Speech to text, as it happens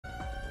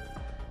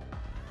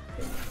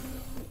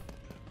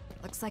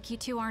Looks like you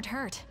two aren't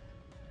hurt.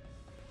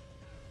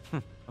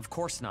 Of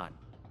course not.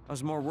 I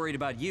was more worried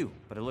about you,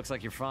 but it looks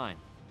like you're fine.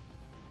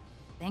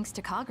 Thanks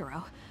to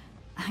Kagero.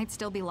 I'd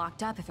still be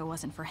locked up if it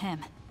wasn't for him.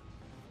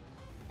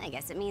 I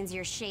guess it means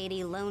your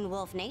shady lone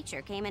wolf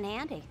nature came in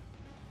handy.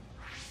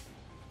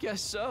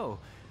 Guess so.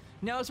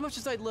 Now, as much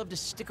as I'd love to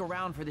stick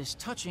around for this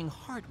touching,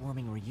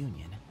 heartwarming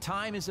reunion,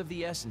 time is of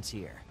the essence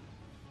here.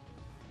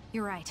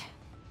 You're right.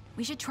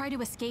 We should try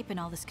to escape in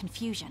all this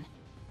confusion.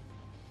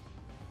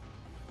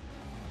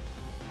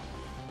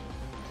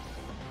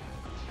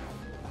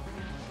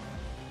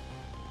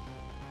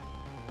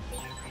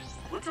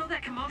 What's all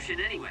that commotion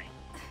anyway?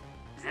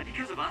 Is that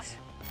because of us?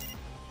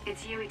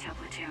 It's Yuito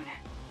platoon.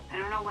 I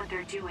don't know what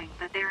they're doing,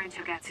 but they're in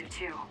Togetsu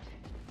too.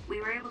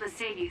 We were able to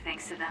save you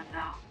thanks to them,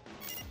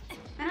 though.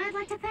 And I'd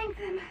like to thank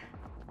them.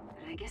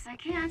 But I guess I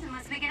can't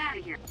unless we get out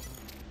of here.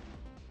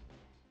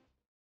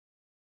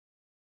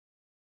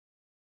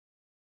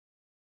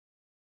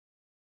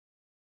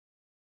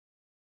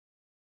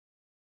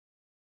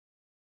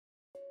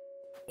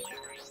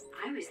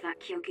 I always thought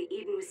Kyoka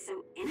Eden was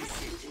so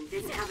innocent and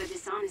didn't have a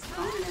dishonest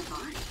bone in her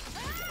body.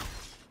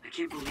 I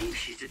can't believe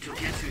she's a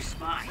Togetsu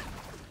spy.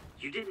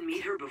 You didn't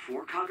meet her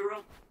before,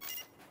 Kagero?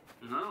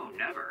 No,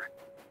 never.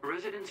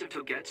 Residents of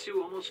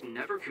Togetsu almost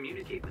never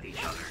communicate with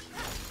each other.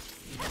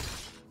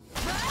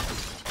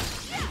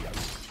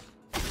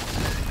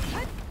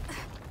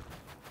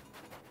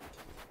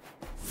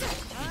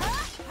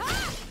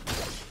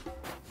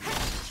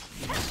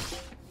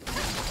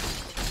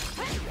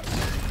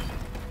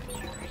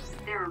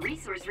 There are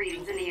resource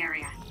readings in the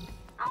area.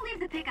 I'll leave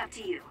the pickup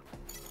to you.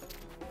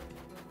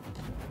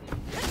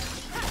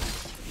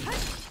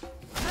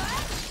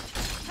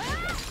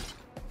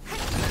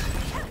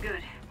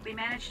 Good. We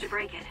managed to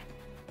break it.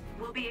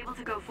 We'll be able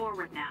to go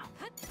forward now.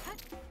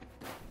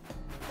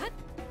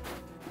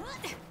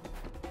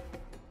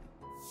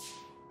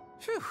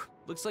 Phew,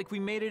 looks like we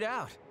made it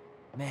out.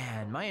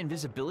 Man, my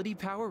invisibility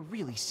power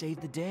really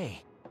saved the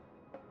day.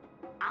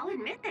 I'll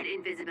admit that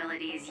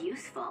invisibility is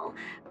useful,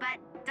 but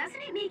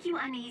doesn't it make you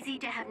uneasy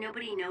to have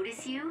nobody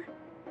notice you?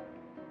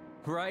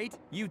 Right?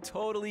 You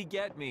totally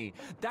get me.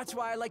 That's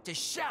why I like to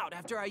shout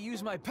after I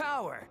use my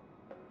power.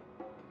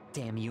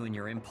 Damn you and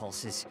your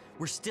impulses.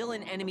 We're still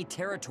in enemy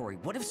territory.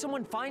 What if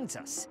someone finds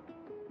us?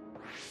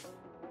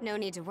 No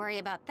need to worry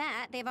about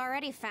that. They've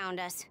already found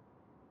us.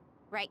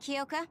 Right,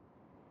 Kyoka?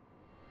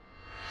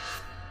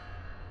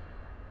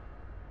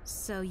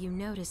 So you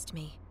noticed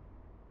me.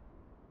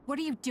 What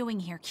are you doing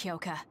here,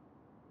 Kyoka?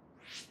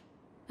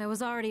 I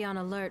was already on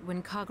alert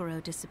when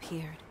Kagero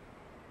disappeared.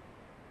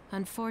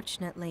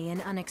 Unfortunately,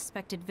 an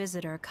unexpected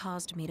visitor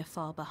caused me to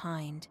fall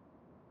behind.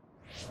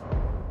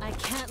 I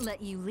can't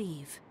let you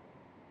leave.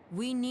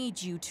 We need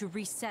you to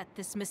reset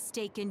this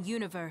mistaken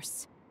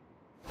universe.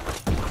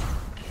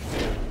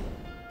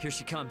 Here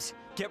she comes.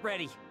 Get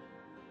ready.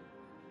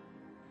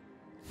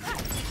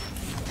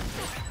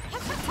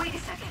 Wait a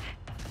second.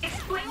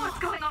 Explain what's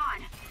going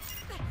on.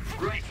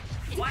 Right.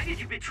 Why did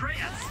you betray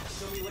us?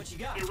 Show me what you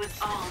got. It was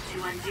all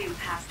to undo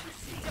past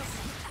mistakes.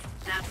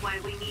 That's why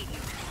we need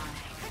you, Kasane.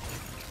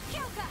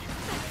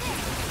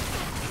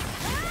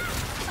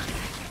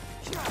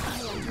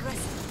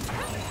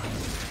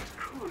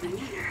 Cool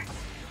demeanor.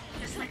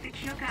 Just like the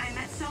Kyoka I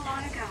met so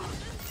long ago.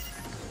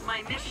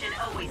 My mission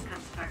always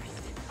comes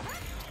first.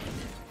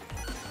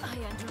 I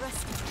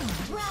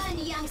underestimate. Run,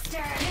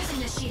 youngster! Here's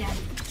Nishida.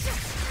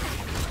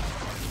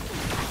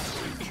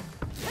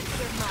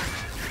 Good mark.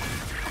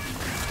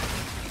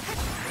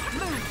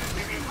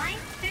 Where there's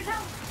light, there's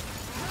hope.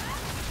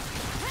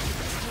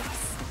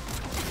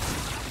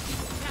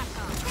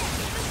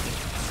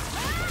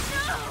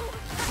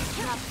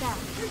 Not that.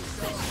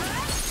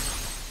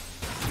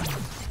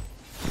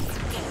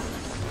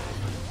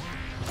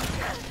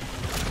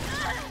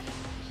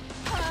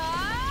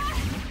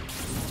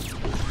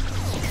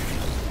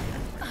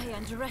 I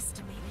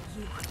underestimated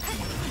you.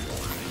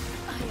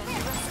 I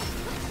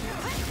underestimated you.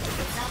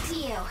 It's up to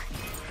you.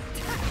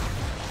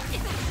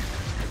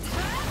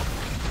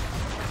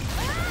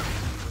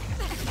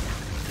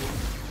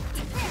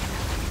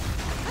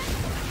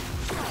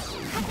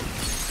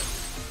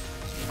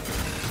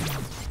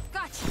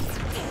 Gotcha!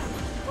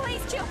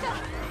 Please, Kyoka!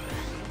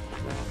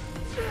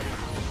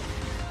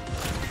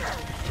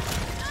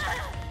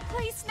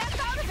 Please snap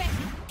out of it!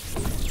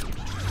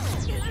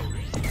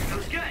 That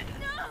was good.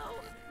 No!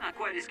 Not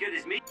quite as good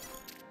as me.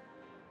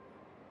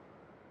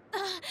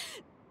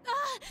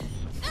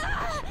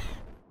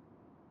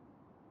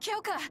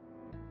 Kyoka!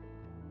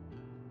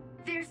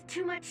 There's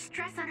too much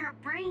stress on her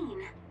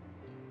brain.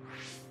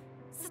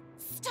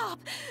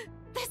 Stop!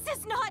 This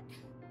is not...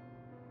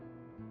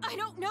 I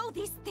don't know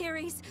these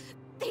theories.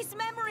 These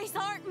memories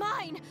aren't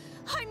mine.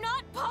 I'm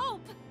not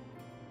Pope!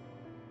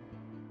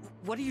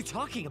 What are you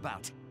talking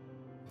about?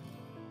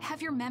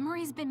 Have your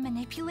memories been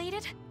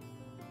manipulated?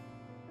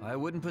 I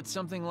wouldn't put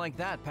something like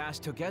that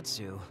past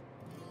Togetsu.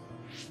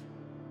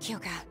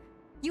 Kyoka,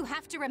 you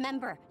have to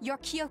remember, you're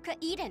Kyoka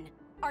Eden,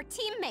 our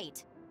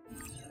teammate.